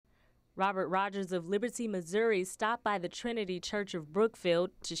Robert Rogers of Liberty, Missouri stopped by the Trinity Church of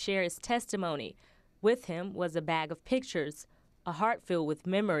Brookfield to share his testimony. With him was a bag of pictures, a heart filled with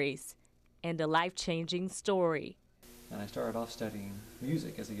memories, and a life-changing story. And I started off studying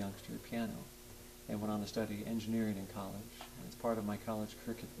music as a youngster, piano, and went on to study engineering in college. And as part of my college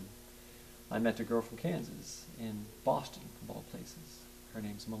curriculum, I met a girl from Kansas in Boston, of all places. Her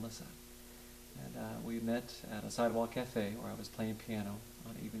name's Melissa. And we met at a sidewalk cafe where I was playing piano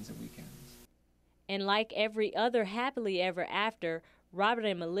on evenings and weekends. And like every other happily ever after, Robert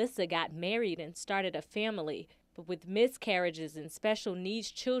and Melissa got married and started a family. But with miscarriages and special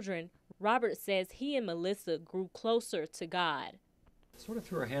needs children, Robert says he and Melissa grew closer to God. Sort of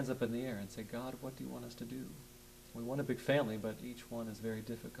threw our hands up in the air and said, God, what do you want us to do? We want a big family, but each one is very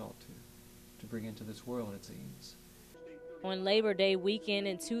difficult to bring into this world, it seems. On Labor Day weekend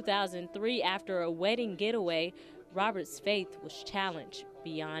in 2003, after a wedding getaway, Robert's faith was challenged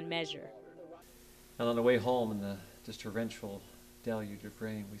beyond measure. And on the way home in this torrential deluge of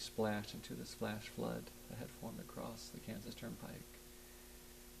rain, we splashed into this flash flood that had formed across the Kansas Turnpike.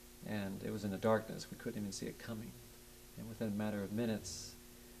 And it was in the darkness, we couldn't even see it coming. And within a matter of minutes,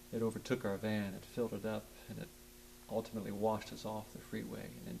 it overtook our van, it filled it up, and it ultimately washed us off the freeway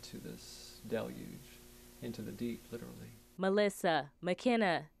and into this deluge, into the deep, literally. Melissa,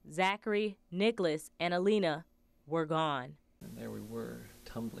 McKenna, Zachary, Nicholas, and Alina were gone. And there we were,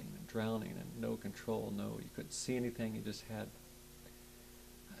 tumbling and drowning and no control, you couldn't see anything, you just had,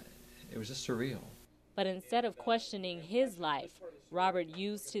 it was just surreal. But instead of questioning his life, Robert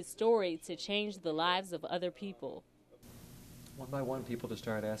used his story to change the lives of other people. One by one, people just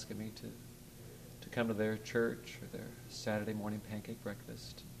started asking me to come to their church or their Saturday morning pancake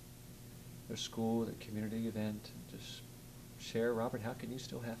breakfast, their school, their community event, and just share, Robert, how can you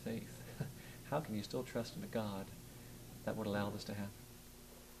still have faith? How can you still trust in a God that would allow this to happen?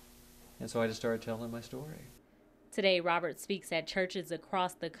 And so I just started telling my story. Today, Robert speaks at churches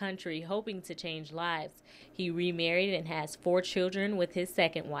across the country, hoping to change lives. He remarried and has 4 children with his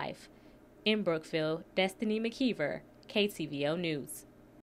second wife. In Brookfield, Destiny McKeever, KTVO News.